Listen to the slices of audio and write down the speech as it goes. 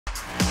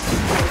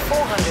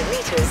400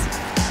 meters,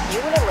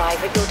 you will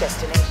arrive at your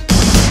destination.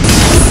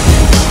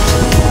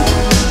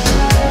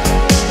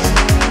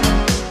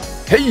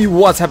 Hey,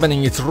 what's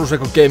happening? It's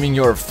Rusakko Gaming,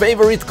 your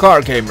favorite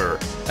car gamer.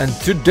 And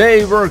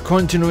today we're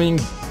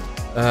continuing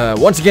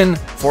once again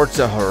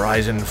Forza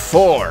Horizon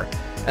 4.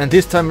 And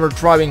this time we're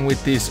driving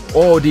with this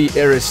Audi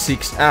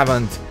RS6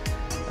 Avant.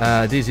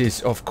 This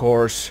is of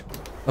course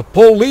a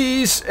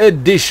police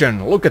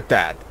edition. Look at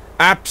that.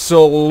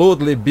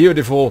 Absolutely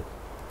beautiful.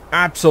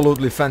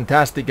 Absolutely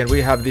fantastic. And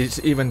we have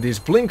even these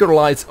blinker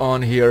lights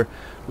on here,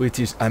 which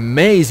is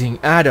amazing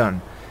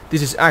add-on.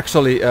 This is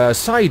actually a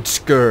side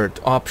skirt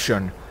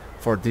option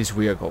for this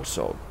vehicle,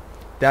 so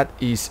that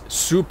is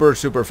super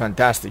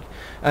fantastic.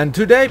 And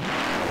today,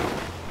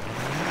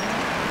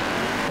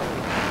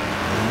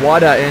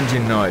 what a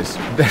engine noise.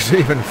 There's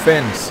even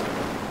fence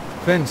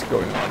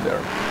going on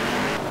there.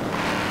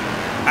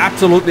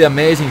 Absolutely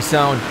amazing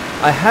sound.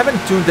 I haven't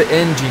tuned the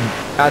engine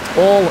at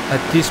all at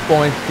this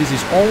point. This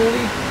is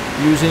only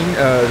using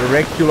the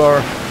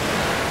regular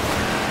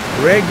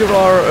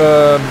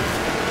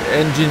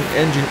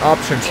engine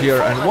options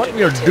here. And what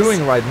we are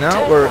doing right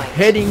now, we're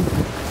heading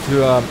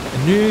to a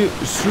new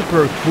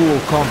super cool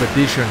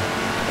competition,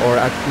 or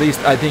at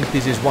least I think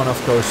this is one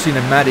of those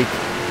cinematic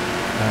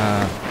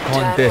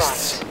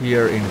contests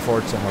here in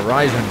Forza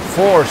Horizon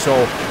 4. So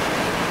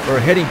we're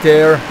heading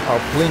there,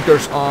 our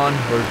blinkers on,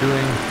 we're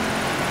doing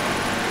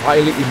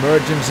highly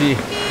emergency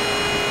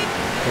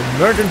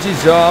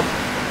job.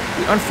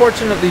 We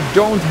unfortunately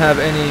don't have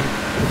any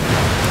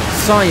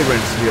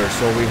sirens here,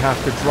 so we have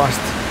to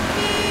trust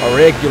a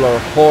regular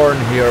horn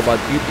here, but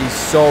it is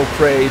so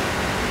great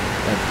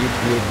that it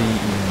will be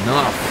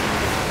enough.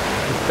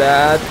 With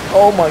that,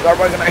 oh my god,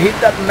 we're gonna hit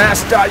that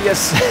Mazda,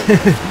 yes!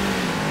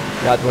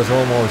 That was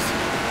almost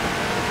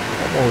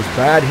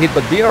bad hit,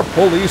 but we are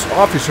police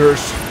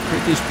officers,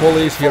 British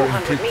police here in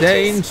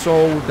Britain,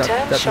 so that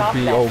would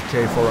be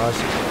okay for us.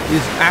 It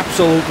is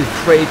absolutely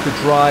great to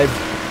drive,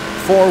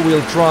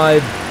 four-wheel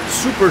drive,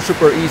 super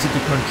easy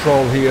to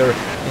control here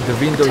in the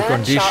winter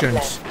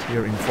conditions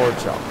here in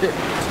Forza.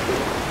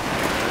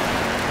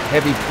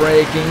 Heavy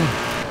braking.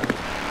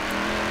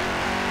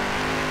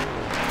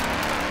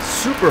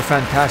 Super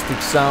fantastic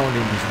sound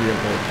in this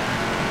vehicle.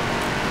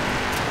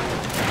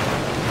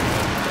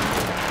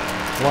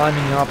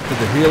 Climbing up to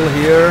the hill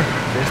here,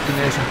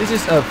 destination. This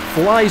is a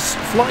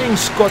Flying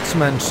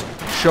Scotsman's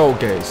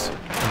showcase.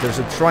 And there's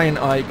a train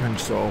icon,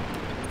 so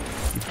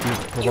it will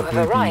probably you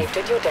have arrived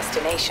at your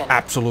destination.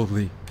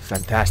 Absolutely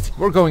fantastic.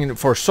 We're going in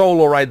for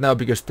solo right now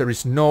because there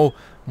is no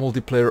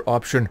multiplayer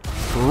option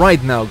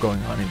right now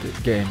going on in the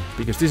game,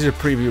 because this is a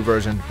preview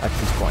version at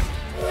this point.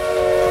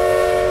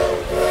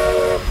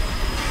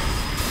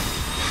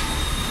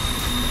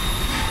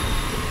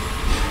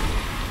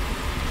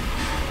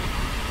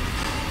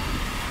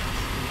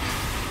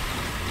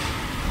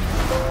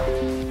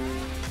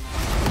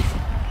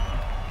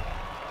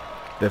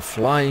 The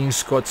Flying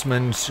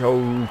Scotsman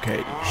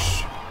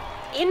Showcase.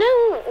 You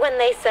know when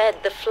they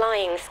said the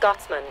Flying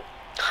Scotsman?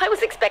 I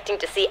was expecting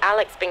to see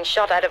Alex being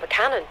shot out of a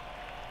cannon.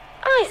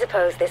 I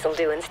suppose this'll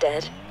do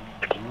instead.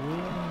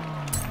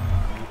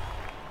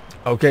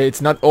 Okay,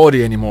 it's not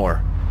Audi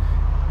anymore.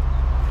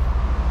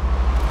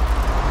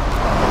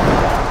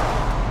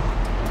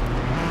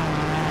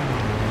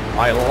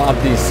 I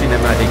love these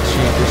cinematic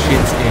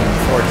shits in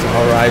Forza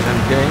Horizon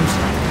games.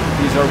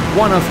 These are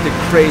one of the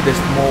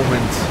greatest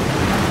moments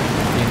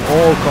in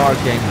all car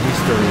game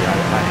history,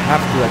 I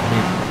have to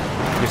admit.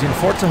 Because in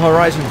Forza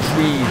Horizon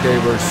 3 they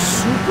were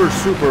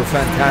super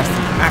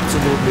fantastic,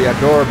 absolutely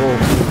adorable.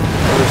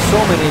 There were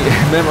so many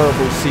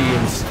memorable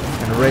scenes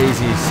and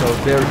races, so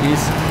there is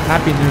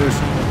happy news.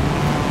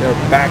 They're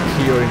back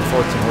here in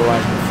Forza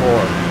Horizon 4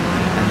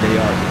 and they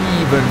are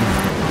even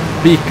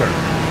bigger.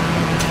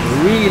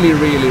 Really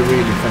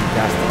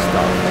fantastic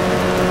stuff.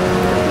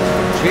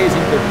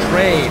 Chasing the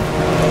train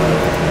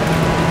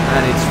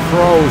and it's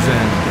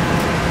frozen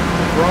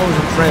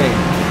train.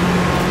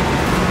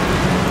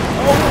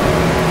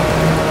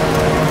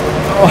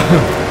 Oh,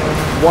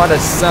 what a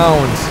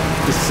sound!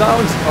 The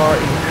sounds are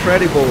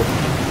incredible.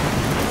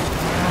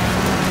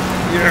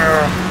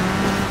 Yeah,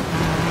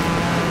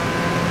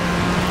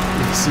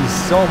 this is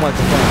so much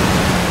fun.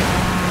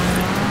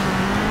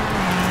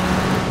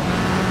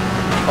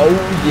 Oh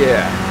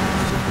yeah,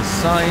 the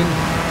sign.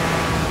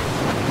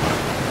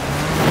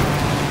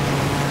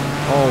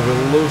 Oh, we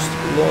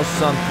lost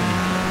something.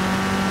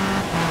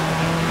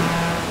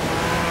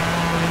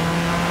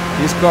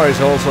 This car is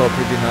also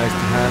pretty nice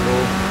to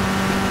handle.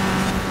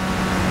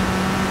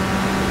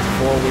 It's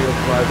four-wheel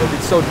drive, but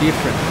it's so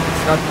different.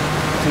 It's not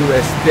too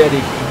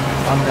aesthetic.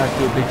 I'm not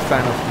too big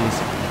fan of these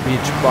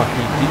beach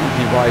buggy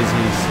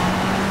devices.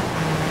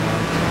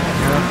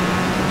 Yeah.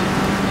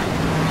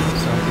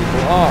 Some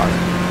people are.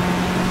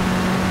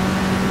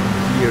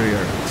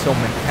 Interior, it's so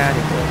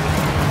mechanical.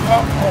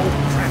 Oh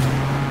crap.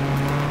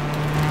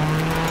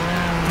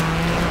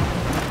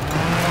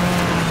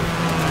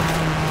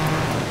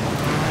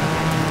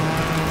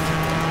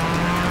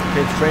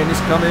 Okay, train is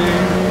coming.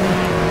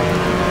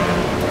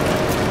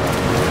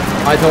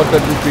 I thought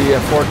that would be a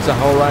Forza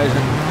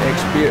Horizon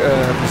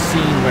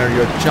scene where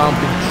you're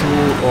jumping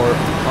through or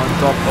on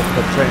top of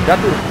the train. That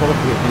would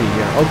probably be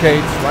here. Okay,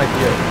 it's right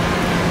here.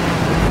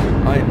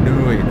 I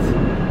knew it.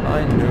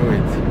 I knew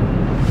it.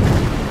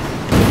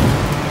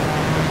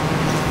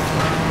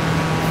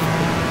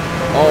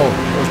 Oh,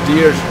 those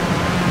deers.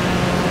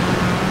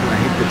 I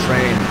hit the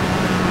train.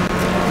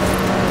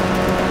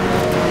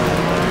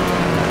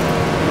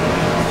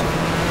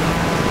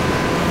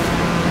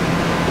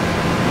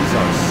 These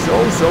are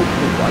so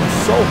cool. I'm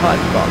so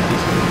hyped about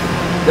this.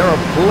 There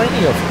are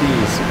plenty of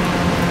these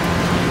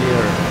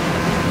here.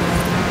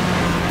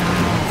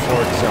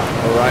 Forza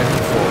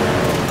Horizon 4.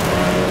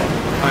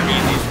 I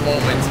mean these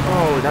moments.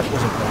 Oh, that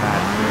was a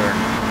bad turn.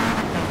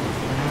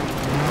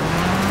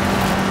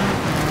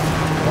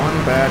 One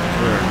bad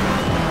turn.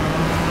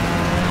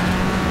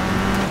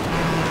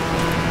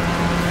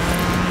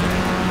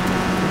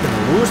 We're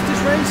gonna lose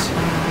this race?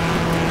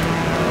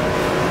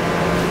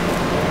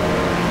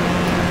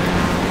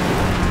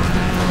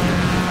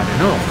 I don't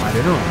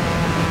know.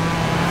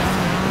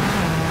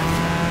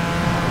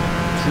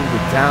 Through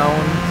it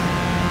down.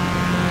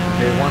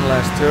 Okay, one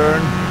last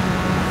turn.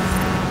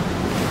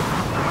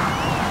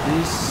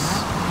 This.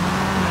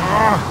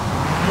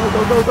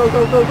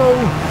 Go.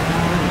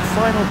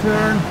 Final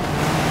turn.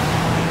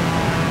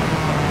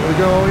 Here we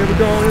go.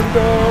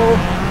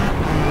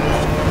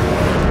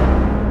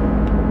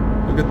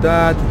 Look at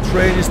that, the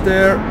train is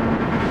there.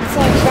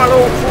 Full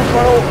throttle.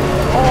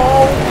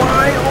 Oh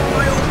my.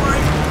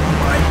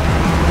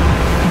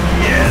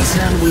 Yes,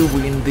 and we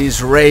win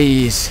this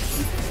race.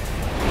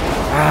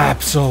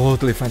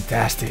 Absolutely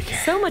fantastic.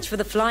 So much for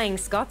the Flying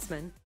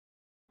Scotsman.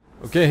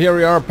 Okay, here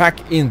we are back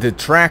in the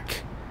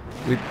track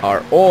with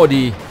our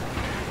Audi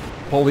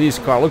police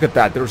car. Look at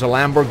that, there's a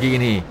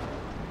Lamborghini.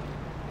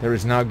 There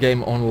is now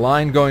game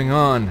online going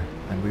on,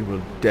 and we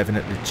will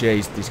definitely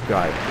chase this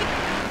guy.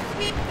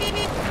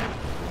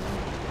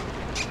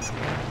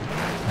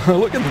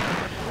 Look at him.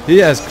 He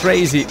has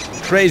crazy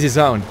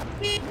sound.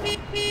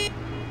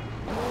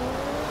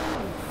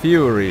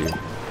 Fury.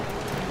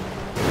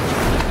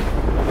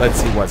 Let's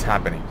see what's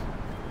happening.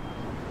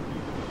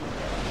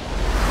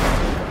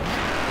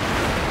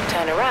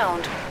 Turn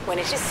around when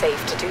it is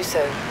safe to do so.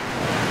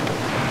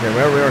 Okay,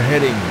 where we are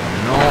heading?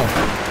 No.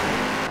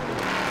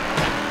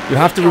 You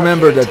have to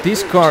remember that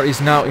this car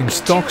is now in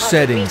stock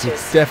settings.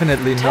 It's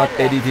definitely not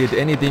edited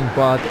anything,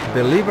 but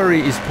the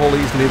livery is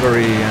police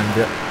livery, and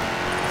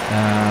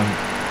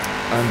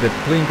the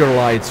blinker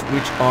lights,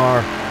 which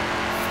are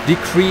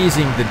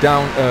decreasing the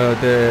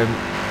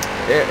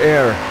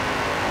air.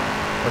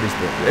 What is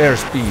that?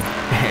 Airspeed.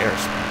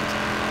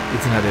 Airspeed.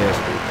 It's not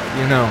airspeed.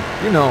 You know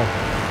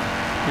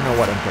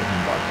what I'm talking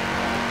about.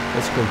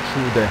 Let's go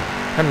through the.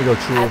 Can we go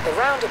through? At the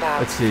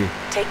roundabout, let's see.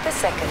 Take the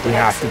second We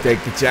have to take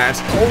the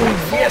chance. Oh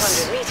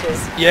yes! 400 meters.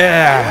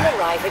 Yeah! You will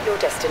arrive at your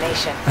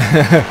destination.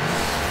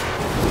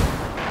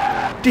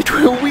 Did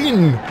we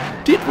win?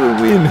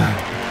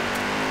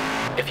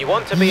 If you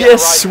want to be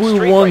yes, a we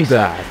street won racer,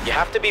 that. you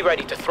have to be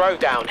ready to throw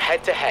down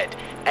head to head,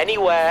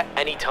 anywhere,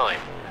 anytime.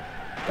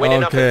 Win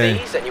enough of Okay.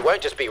 these and you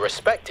won't just be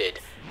respected,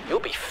 you'll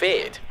be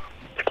feared.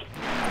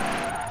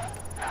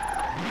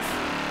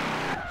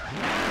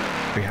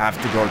 We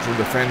have to go through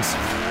the fence.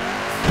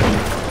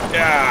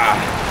 Yeah.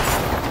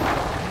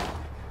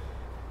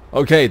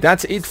 Okay,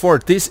 that's it for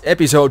this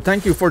episode.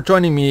 Thank you for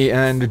joining me,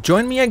 and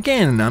join me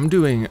again. I'm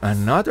doing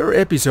another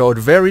episode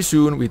very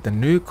soon with a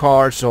new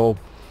car, so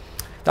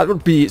that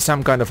would be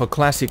some kind of a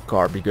classic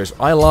car, because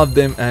I love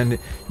them and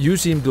you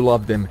seem to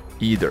love them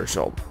either,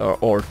 so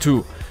or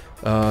too.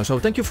 So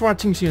thank you for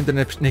watching. See you in the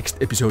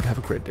next episode. Have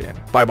a great day and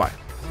bye bye.